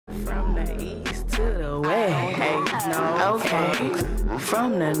From the east to the west, no, okay.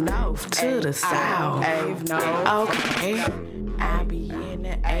 From the north to the south, no, okay. I be in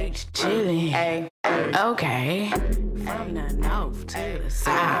the H chillin', okay. From the north to the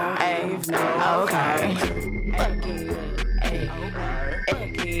south, no, okay. Fuck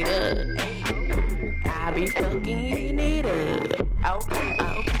it up, I be fucking it up,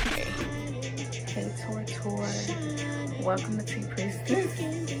 okay. Hey, Tour. Welcome to Tea Priestess.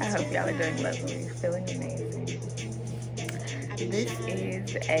 I hope y'all are doing lovely, feeling amazing. This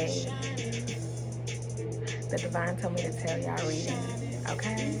is the Divine told me to tell y'all reading,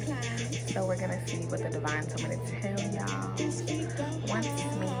 okay? So we're gonna see what the Divine told me to tell y'all. Wants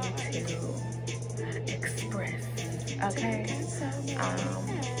me to express, okay?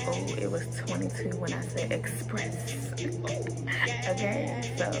 Oh, it was 22 when I said express. Okay,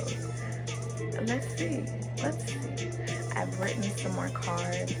 so let's see. I've written some more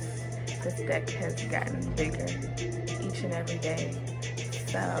cards. This deck has gotten bigger each and every day,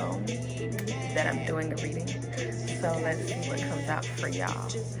 so that I'm doing the reading. So let's see what comes out for y'all.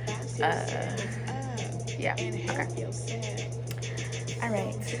 Yeah, okay. All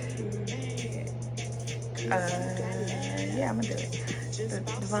right. Yeah, I'm gonna do it. The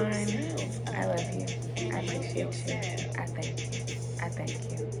Divine, I love you. I appreciate you. I thank you. I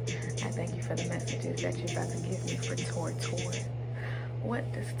thank you for the messages that you're about to give me for Tour. What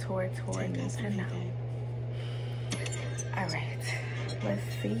does Tour need to know? All right, let's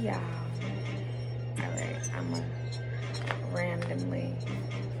see y'all. All right, I'm gonna randomly.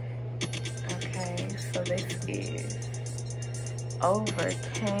 Okay, so this is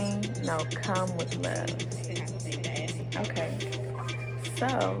come with love. Okay,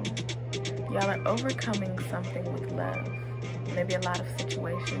 so y'all are overcoming something with love. Maybe a lot of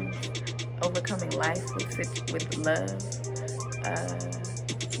situations, overcoming life with love.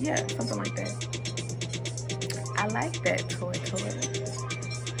 Yeah, something like that. I like that, Tour.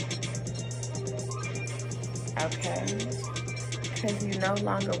 Okay, because you're no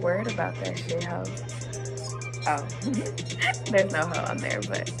longer worried about that shit, ho. Oh, there's no ho on there,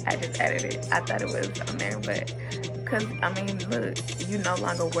 but I just added it. I thought it was on there, but because, I mean, look, you no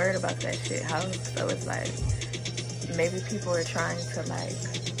longer worried about that shit, ho. So it's like, maybe people are trying to like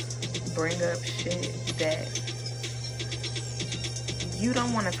bring up shit that you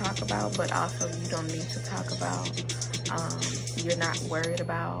don't want to talk about, but also you don't need to talk about. You're not worried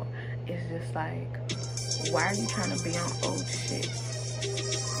about. It's just like, why are you trying to be on old shit?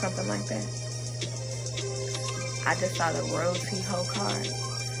 Something like that. I just saw the royalty hoe card.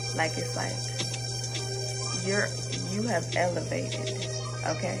 Like, it's like you have elevated,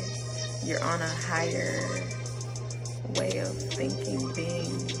 okay? You're on a higher way of thinking,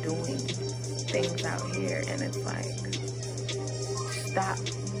 being, doing things out here, and it's like, stop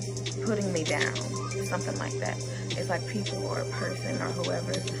putting me down, something like that. It's like people or a person or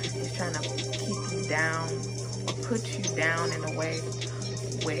whoever is trying to keep you down or put you down in a way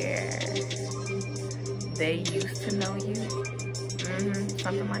where they used to know you,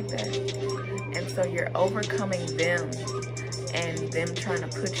 something like that. And so you're overcoming them and them trying to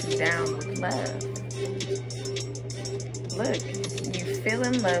put you down with love. Look, you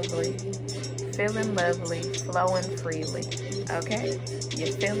feeling lovely, flowing freely, okay?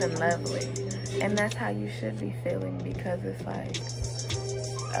 You're feeling lovely. And that's how you should be feeling, because it's like,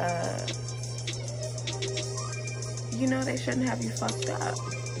 you know, they shouldn't have you fucked up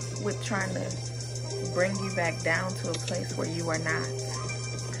with trying to bring you back down to a place where you are not.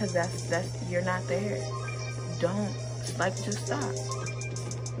 Because that's you're not there. Don't, like, just stop.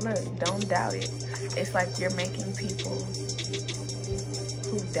 Look, don't doubt it. It's like you're making people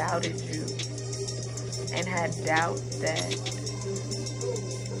who doubted you and had doubt that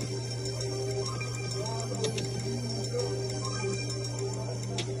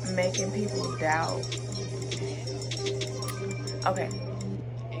making people doubt. Okay.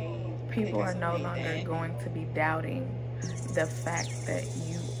 People are no longer going to be doubting the fact that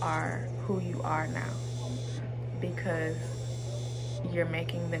you are who you are now, because you're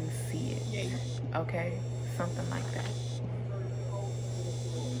making them see it, okay? Something like that.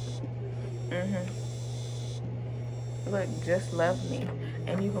 Look, just love me.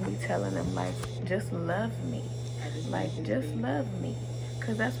 And you're gonna be telling them, like, just love me. Like, just love me.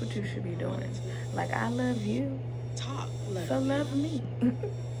 Because that's what you should be doing. Like, I love you, so love me.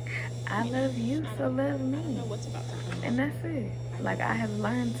 I love you, so love me. And that's it. Like, I have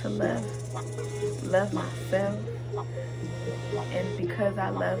learned to love myself. And because I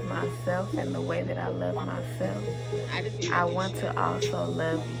love myself and the way that I love myself, I want to also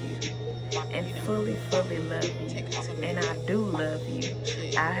love you. and fully love you. And I do love you.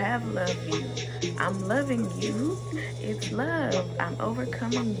 I have loved you. I'm loving you. It's love. I'm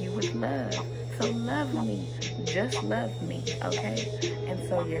overcoming you with love. So love me. Just love me, okay? And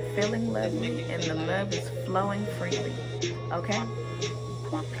so you're feeling lovely and the love is flowing freely, okay?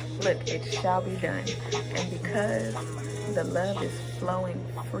 Look, it shall be done. And because the love is flowing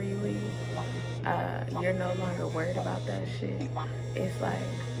freely, you're no longer worried about that shit. It's like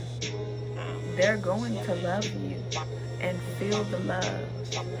they're going to love you and feel the love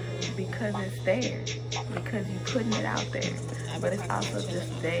because it's there, because you're putting it out there, but it's also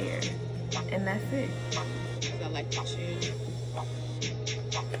just there, and that's it.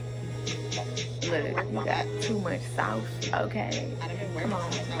 Look, you got too much sauce, okay? Come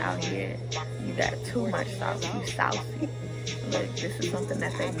on, out here, you got too much sauce, you saucy. Look, this is something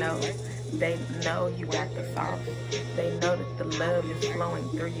that they know. They know you got the sauce. They know that the love is flowing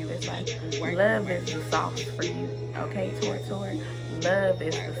through you. It's like, love is the sauce for you, okay, Tor? Love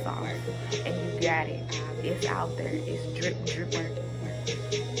is the sauce, and you got it. It's out there. It's dripping.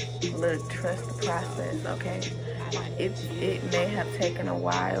 Look, trust the process, okay? It may have taken a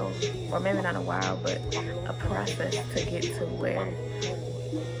while, or maybe not a while, but a process to get to where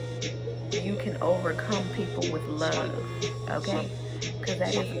you can overcome people with love, okay? Because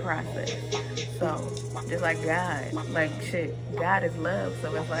that is a process. So, just like God, like shit, God is love.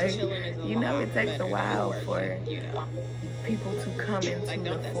 So it's like, you know, it takes a while for people to come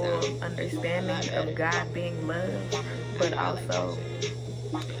into the full understanding of God being love, but also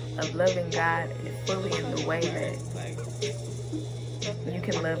of loving God fully in the way that you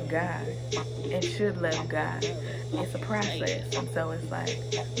can love God and should love God. It's a process, and so it's like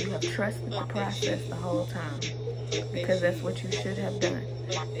you have trusted the process the whole time, because that's what you should have done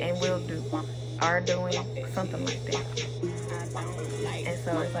and will do, are doing, something like that. And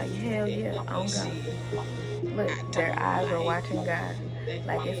so it's like, hell yeah, on God. Look, their eyes are watching God.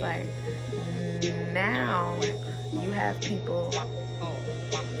 Like, it's like, now you have people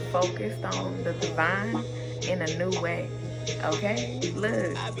focused on the divine in a new way, okay?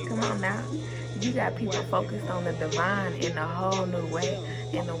 Look, come on now. You got people focused on the divine in a whole new way,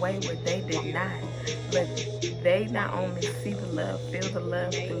 in a way where they did not. But they not only see the love, feel the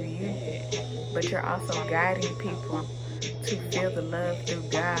love through you, but you're also guiding people to feel the love through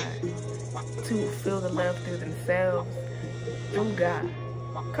God, to feel the love through themselves, through God.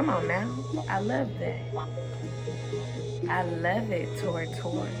 Come on now. I love that. I love it, Tor.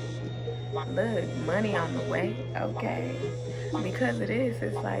 Look, money on the way, okay? Because it is,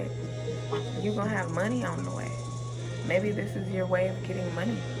 it's like, you're gonna have money on the way. Maybe this is your way of getting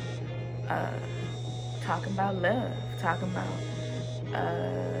money. Talking about love, talking about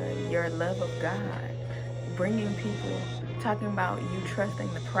your love of God, bringing people, talking about you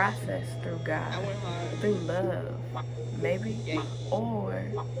trusting the process through God, through love, maybe, or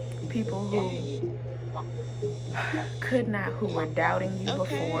people who could not, who were doubting you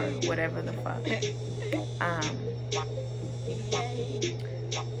before, whatever the fuck.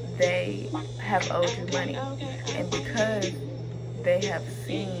 They have owed you money, and because they have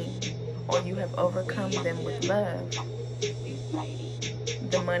seen, or you have overcome them with love,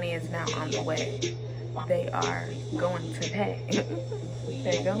 the money is now on the way. They are going to pay.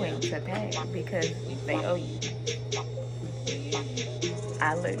 They're going to pay because they owe you.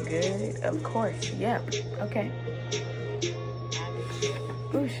 I look good? Of course. Yep. Okay.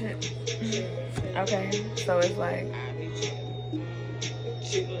 Oh shit. Okay. So it's like,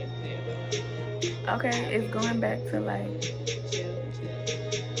 okay, it's going back to like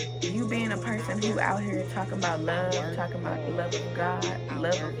you being a person who out here talking about love, talking about love of God,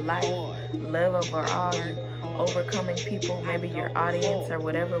 love of life, love overall, overcoming people, maybe your audience or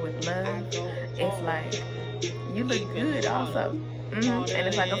whatever with love. It's like, you look good also. And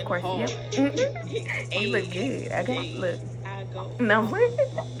it's like, of course, yep. You look good, okay? Look. No,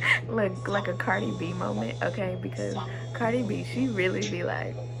 look, like a Cardi B moment, okay? Because Cardi B, she really be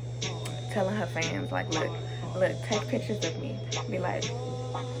like, telling her fans, like, look, take pictures of me. Be like,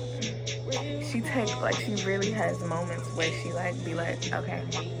 she really has moments where she like, be like, okay,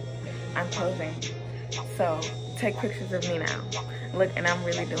 I'm posing, so take pictures of me now. Look, and I'm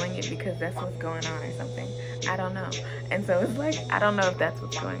really doing it because that's what's going on or something. I don't know. And so it's like, I don't know if that's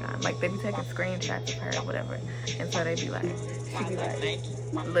what's going on. Like, they be taking screenshots of her or whatever. And so they be like, she be like,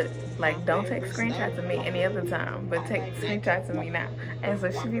 look, like, don't take screenshots of me any other time, but take screenshots of me now. And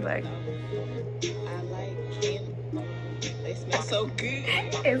so she be like, so good.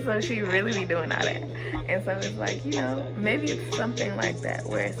 And so she really be doing all that. And so it's like, you know, maybe it's something like that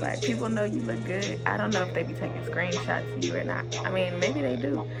where it's like people know you look good. I don't know if they be taking screenshots of you or not. I mean, maybe they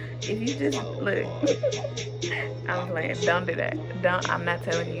do. If you just look, I'm playing. Don't do that. I'm not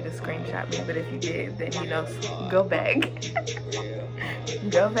telling you to screenshot me, but if you did, then you know, go back.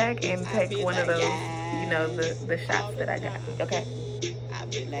 Go back and take one of those, you know, the shots that I got. Okay.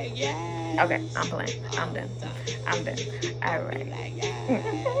 Okay, I'm playing. I'm done. Alright.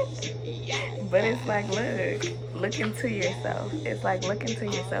 But it's like, look into yourself. It's like, look into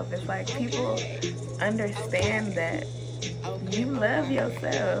yourself. It's like people understand that you love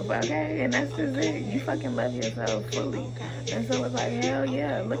yourself, okay? And that's just it. You fucking love yourself fully. And so it's like, hell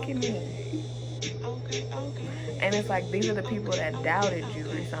yeah, look at me. And it's like, these are the people that doubted you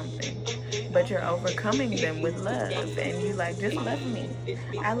or something. But you're overcoming them with love. And you like, just love me.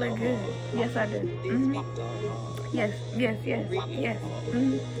 I look good. Yes, I do. Mm-hmm. Yes.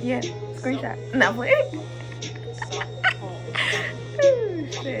 Mm-hmm. Yes. Screenshot. No, wait. Oh,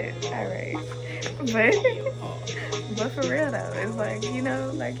 shit. All right. But for real though, it's like, you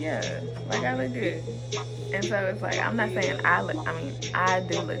know, like, yeah, like I look good. And so it's like, I'm not saying I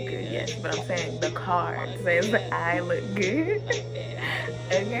do look good, yes, but I'm saying the card says that I look good.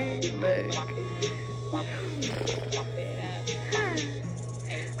 Okay, look.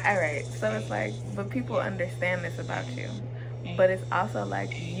 Alright, so it's like, but people understand this about you. But it's also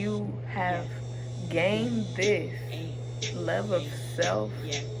like you have gained this love of self,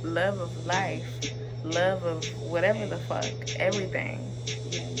 love of life, love of whatever the fuck, everything,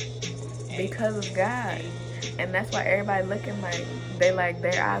 because of God. And that's why everybody looking like they like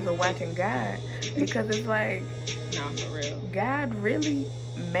their eyes are watching God, because it's like, no, for real, God really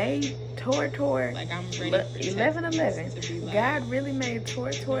made Tor like I'm ready for 11:11. Like, God really made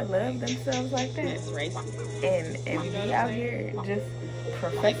Tor love themselves like that, and be out here just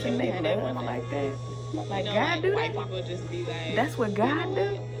professing their love like that. Like, you know, God do that? People just be like, that's what God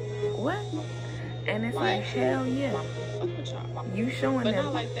do? What? And it's like, hell yeah. You showing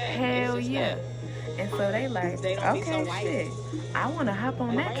them, like that. hell yeah. And so they like, okay, shit, I want to hop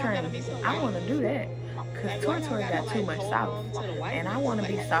on that train. I want to do that. Because Tor got too much sauce. And I want to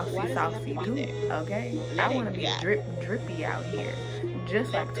be saucy too, okay? I want to be drippy out here,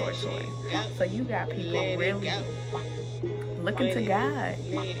 just like Tor. So you got people really looking to God,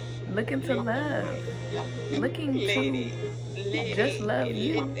 looking to love, looking to just love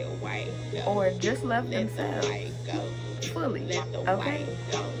you, or just love themselves fully, okay?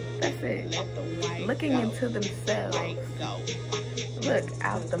 That's it. Looking into themselves. Look,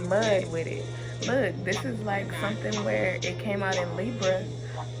 out the mud with it. Look, this is like something where it came out in Libra,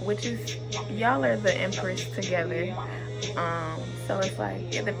 which is, y'all are the Empress together. So it's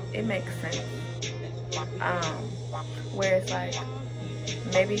like, it makes sense. Where it's like,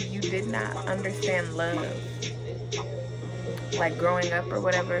 maybe you did not understand love, like growing up or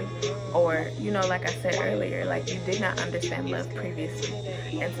whatever, or, you know, like I said earlier, like you did not understand love previously,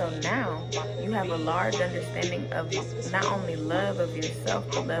 and so now you have a large understanding of not only love of yourself,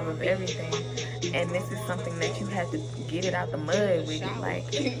 but love of everything. And this is something that you had to get it out the mud with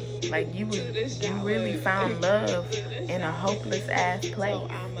it. Like you really found love in a hopeless ass place,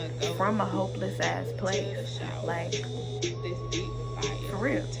 from a hopeless ass place, like, for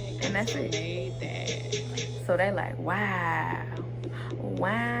real. And that's it. So they like, wow,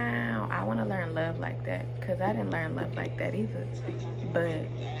 I want to learn love like that, because I didn't learn love like that either. But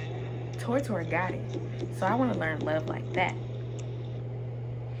Tor got it, so I want to learn love like that.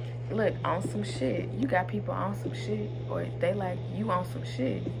 Look, on some shit. You got people on some shit, or they like, you on some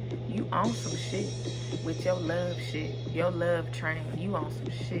shit. You on some shit with your love shit, your love train. You on some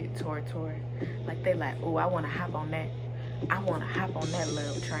shit, Tor. Like, they like, oh, I want to hop on that. I want to hop on that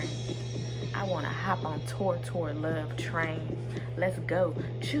love train. I want to hop on Tor love train. Let's go.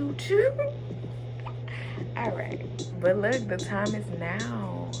 Choo choo. All right. But look, the time is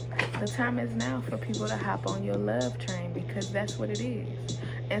now. The time is now for people to hop on your love train, because that's what it is.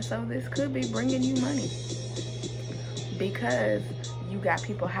 And so this could be bringing you money, because you got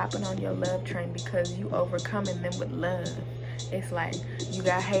people hopping on your love train because you overcoming them with love. It's like, you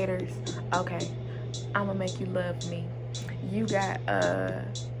got haters. Okay, I'm gonna make you love me. You got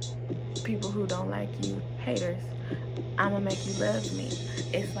people who don't like you, haters. I'm gonna make you love me.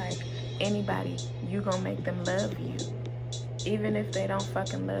 It's like, anybody, you gonna make them love you. Even if they don't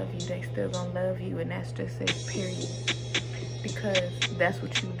fucking love you, they still gonna love you, and that's just it, period. Because that's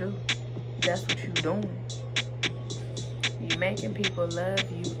what you do. That's what you doing. You making people love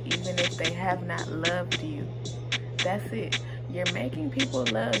you even if they have not loved you. That's it. You're making people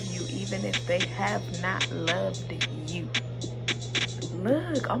love you even if they have not loved you.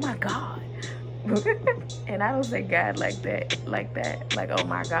 look, oh my God. And I don't say God like that, like, oh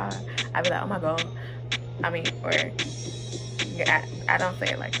my God. I be like, oh my God. I mean, or I don't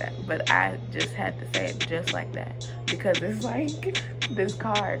say it like that, but I just had to say it just like that, because it's like this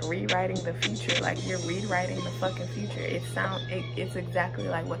card, rewriting the future. Like, you're rewriting the fucking future. It's exactly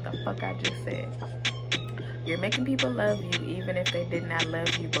like what the fuck I just said. You're making people love you even if they did not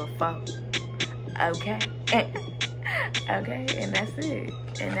love you before. Okay. Okay, and that's it.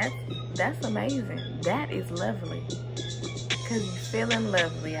 And that's amazing. That is lovely. Because you're feeling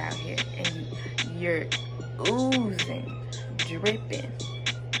lovely out here, and you're oozing, dripping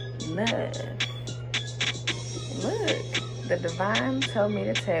love. Look, the divine told me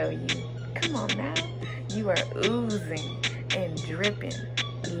to tell you, come on now, you are oozing and dripping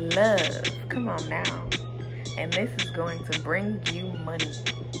love. Come on now. And this is going to bring you money.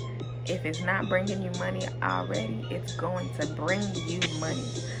 If it's not bringing you money already, it's going to bring you money,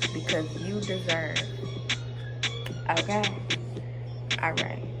 because you deserve. Okay? All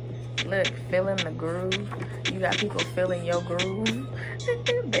right. Look, feeling the groove. You got people feeling your groove.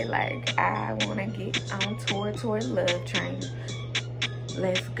 They like, I want to get on tour love train.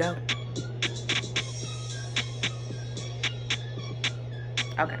 Let's go.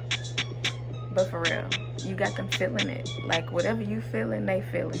 Okay. But for real, you got them feeling it. Like, whatever you feeling, they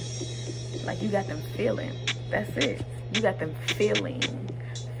feeling. Like, you got them feeling. That's it. You got them feeling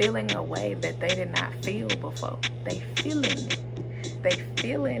a way that they did not feel before. They feeling it. They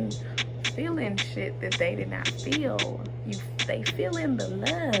feeling shit that they did not feel. They feeling the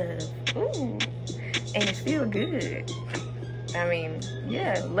love. Ooh. And it feel good. I mean,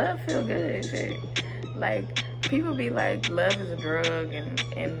 yeah, love feel good. Shit. Like, people be like, love is a drug,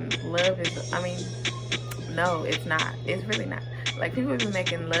 and love is, I mean, no, it's not. It's really not. Like, people be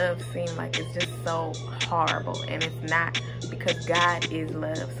making love seem like it's just so horrible, and it's not, because God is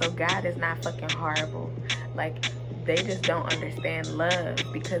love. So God is not fucking horrible. Like, they just don't understand love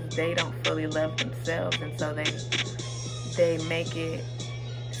because they don't fully love themselves, and so they make it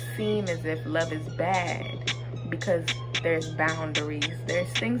seem as if love is bad, because there's boundaries. There's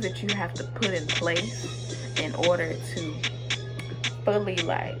things that you have to put in place in order to fully,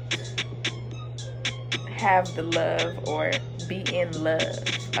 like, have the love or be in love,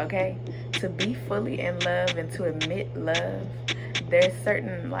 okay? To be fully in love and to admit love, there's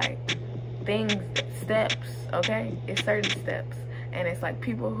certain, like, things, steps, okay? It's certain steps. And it's like,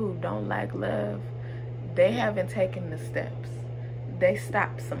 people who don't like love, they haven't taken the steps. They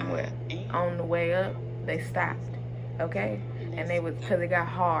stopped somewhere. On the way up, they stopped, okay? And they was, because it got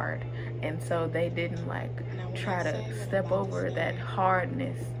hard. And so they didn't, like, try to step over that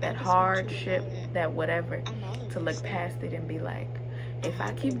hardness, that hardship, that whatever, to look past it and be like, if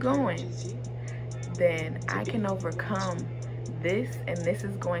I keep going, then I can overcome this, and this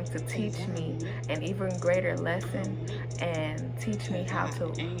is going to teach me an even greater lesson and teach me how to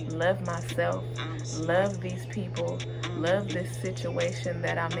love myself, love these people, love this situation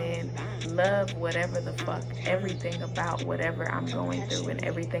that I'm in, love whatever the fuck, everything about whatever I'm going through and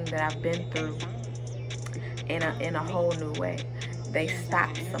everything that I've been through in a whole new way. They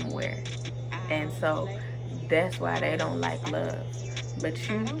stop somewhere, and so that's why they don't like love. But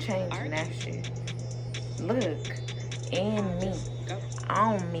you changing that shit. Look, in me,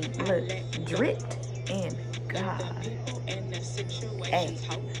 on me, look, dripped in God. Hey,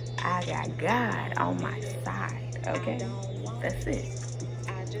 I got God on my side, okay? That's it.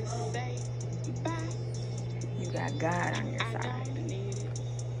 You got God on your side.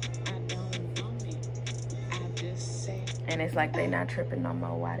 And it's like they not tripping no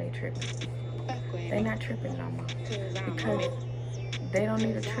more. Why they tripping? They not tripping no more. Because they don't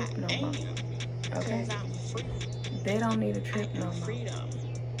need a trip no more. Okay? They don't need a trip no more.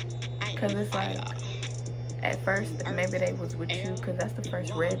 Because it's like, at first, maybe they was with you, because that's the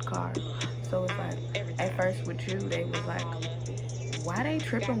first red card. So it's like, at first with you, they was like, why they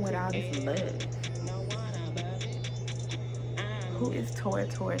tripping with all this love? Who is Tor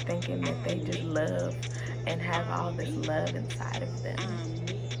thinking that they just love and have all this love inside of them?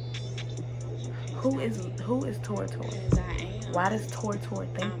 Who is Tor? Why does Tor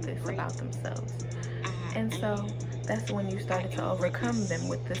think this about themselves? And so that's when you started to overcome them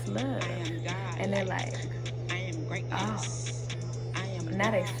with this love. And they're like, oh,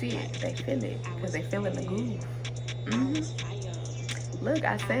 now they see it, they feel it, because they feel in the groove. Look,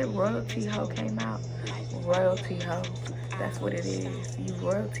 I said royalty hoe came out. Royalty hoe, that's what it is. You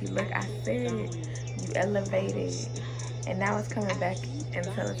royalty. Look, I said you elevated, and now it's coming back, and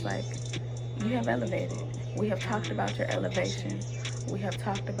so it's like, you have elevated. We have talked about your elevation. We have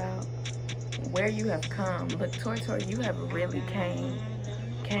talked about where you have come. Look, Tor, you have really came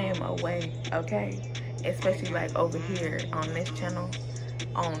came a way, okay? Especially like over here on this channel,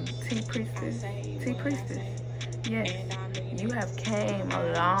 on T Priestess. Yes, you have came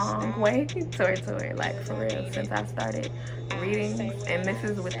a long way, Tori, like for real, since I started readings, and this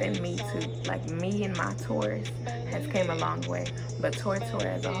is within me too. Like me and my Taurus has came a long way, but Tori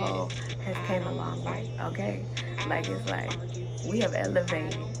as a whole has came a long way, okay? Like it's like we have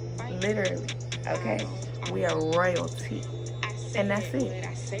elevated, literally, okay? We are royalty, and that's it.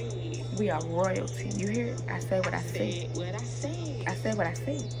 We are royalty. You hear it? I say what I say. I say what I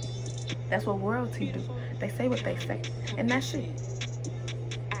say. That's what royalty do. They say what they say, and that's it.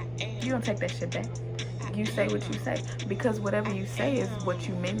 You don't take that shit back. You say what you say, because whatever you say is what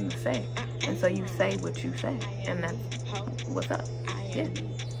you mean to say, and so you say what you say, and that's what's up. Yeah.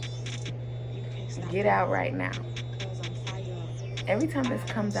 Get out right now. Every time this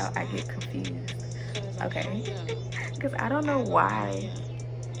comes out, I get confused. Okay, because I don't know why.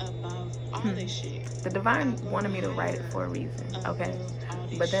 The divine wanted me to write it for a reason, okay?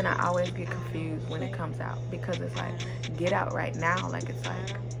 But then I always get confused when it comes out, because it's like, get out right now. Like, it's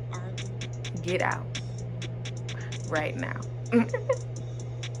like, get out right now.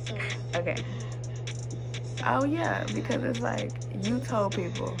 Okay. Oh, yeah, because it's like, you told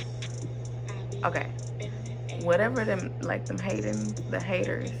people, okay, whatever them, like them the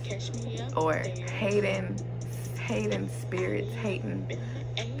haters, or hating spirits, hating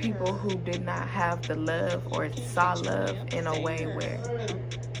people who did not have the love or saw love in a way where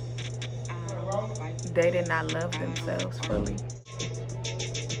they did not love themselves fully.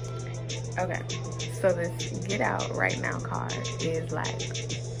 Okay, so this get out right now card is like,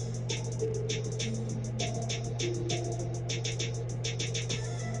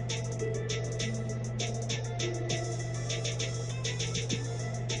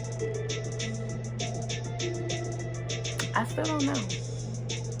 I still don't know.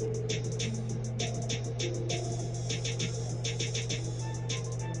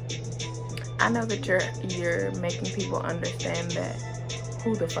 I know that you're making people understand that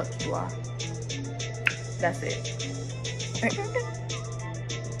who the fuck you are. That's it.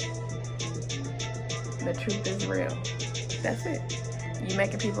 The truth is real. That's it. You're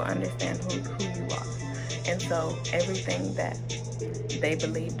making people understand who you are. And so everything that they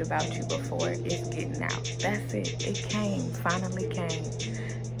believed about you before is getting out. That's it. It finally came.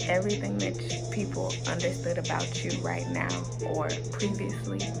 Everything that people understood about you right now or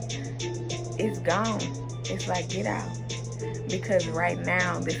previously is gone. It's like, get out. Because right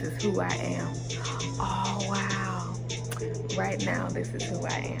now, this is who I am. Oh, wow. Right now, this is who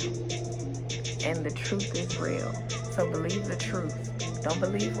I am. And the truth is real. So believe the truth. Don't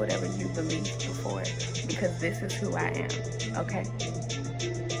believe whatever you believed before, because this is who I am. Okay?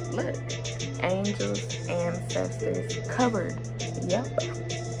 Look. Angels, ancestors, covered. Yep.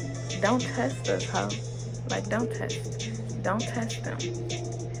 Don't test us, ho. Like, don't test them.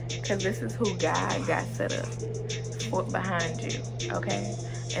 Because this is who God got set up for behind you, okay?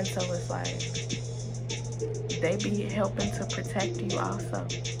 And so it's like, they be helping to protect you also.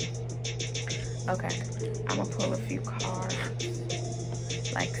 Okay, I'm gonna pull a few cards,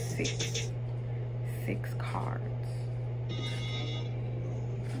 like six cards.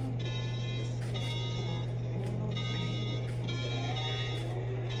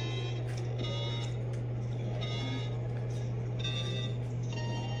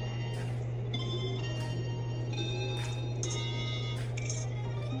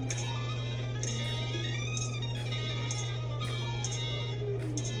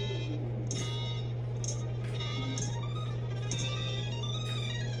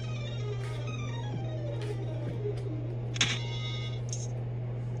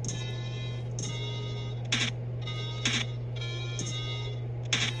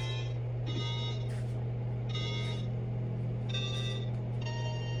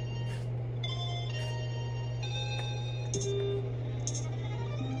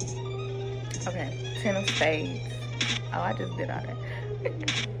 Okay, 10 of spades. Oh, I just did all that.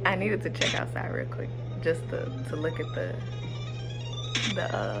 I needed to check outside real quick, just to look at the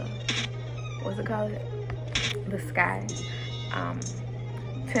what's it called? The sky.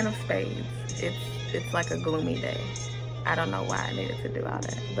 10 of spades. It's like a gloomy day. I don't know why I needed to do all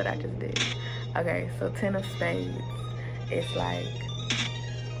that, but I just did. Okay, so 10 of spades. It's like,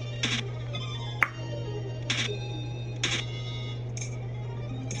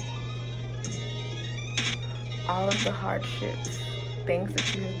 all of the hardships, things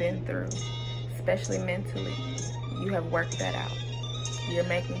that you have been through, especially mentally, you have worked that out. You're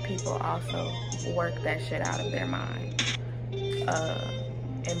making people also work that shit out of their mind,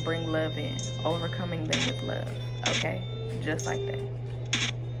 and bring love in, overcoming them with love, okay? Just like that.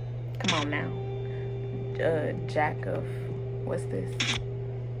 Come on now. Jack of, what's this?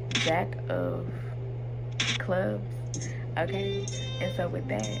 Jack of clubs. Okay? And so with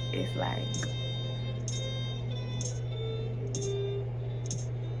that, it's like,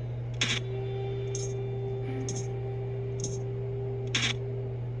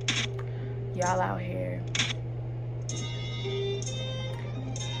 y'all out here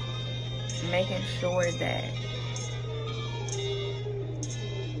making sure that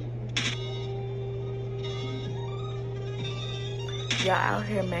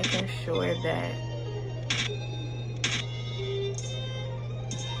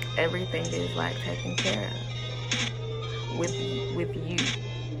everything is like taken care of with you,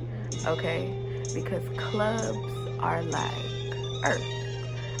 okay? Because clubs are like earth,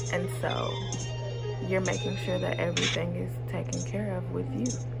 and so you're making sure that everything is taken care of with you.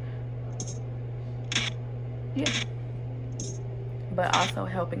 Yeah. But also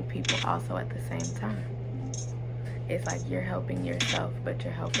helping people also at the same time. It's like you're helping yourself, but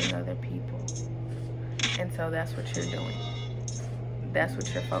you're helping other people. And so that's what you're doing. That's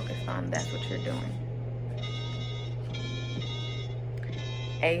what you're focused on. That's what you're doing.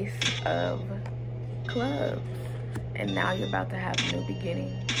 Ace of clubs. And now you're about to have new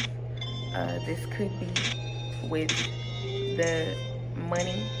beginnings. This could be with the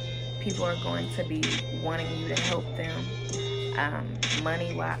money. People are going to be wanting you to help them,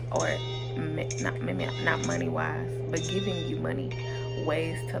 money-wise, or not money-wise, but giving you money,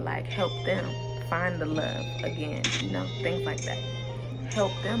 ways to like help them find the love again, you know, things like that.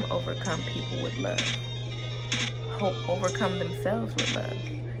 Help them overcome people with love. Overcome themselves with love.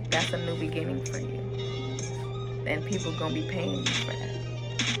 That's a new beginning for you. And people gonna be paying you for that.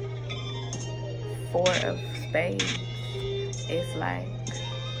 Four of Spades. It's like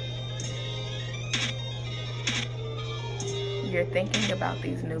you're thinking about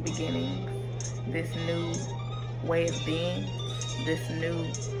these new beginnings, this new way of being, this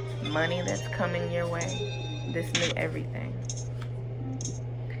new money that's coming your way, this new everything.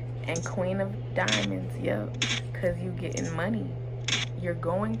 And Queen of Diamonds, yep, because you getting money. You're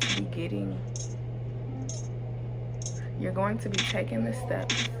going to be taking the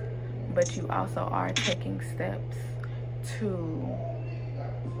steps, but you also are taking steps to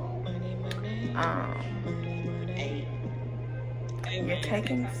you're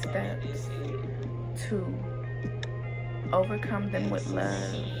taking steps to overcome them with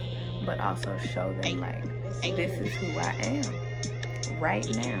love, but also show them like, this is who I am right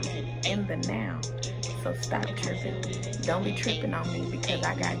now, in the now. So stop tripping. Don't be tripping on me because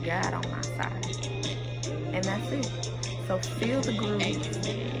I got God on my side. And that's it. So feel the groove.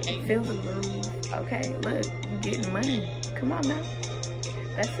 Feel the groove. Okay, look, you getting money. Come on now.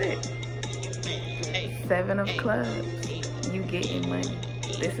 That's it. Seven of Clubs. You getting money.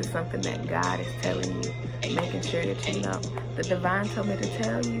 This is something that God is telling you. Making sure that you know. The divine told me to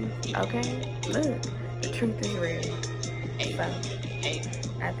tell you. Okay, look, the truth is real. So,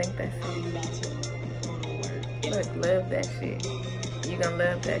 I think that's it. Look, love that shit. You gonna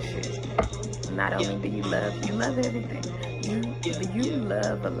love that shit. Not only do you love everything. You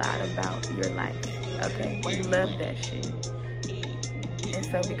love a lot about your life. Okay? You love that shit. And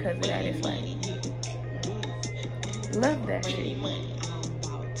so because of that, it's like, love that shit.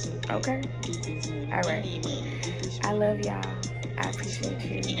 Okay? Alright. I love y'all. I appreciate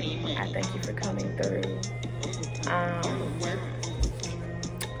you. I thank you for coming through.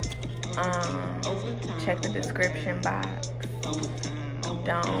 Check the description box.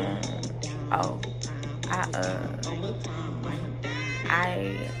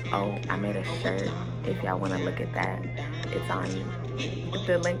 I made a shirt. If y'all want to look at that, it's on,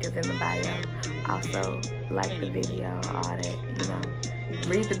 the link is in the bio. Also, like the video, all that, you know.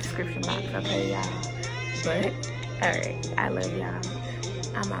 Read the description box, okay, y'all? But, alright, I love y'all.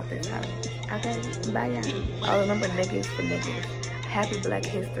 I'm out this house. Okay, bye, y'all. Oh, remember, niggas for niggas. Happy Black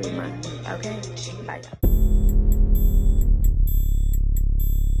History Month, okay? Bye, y'all.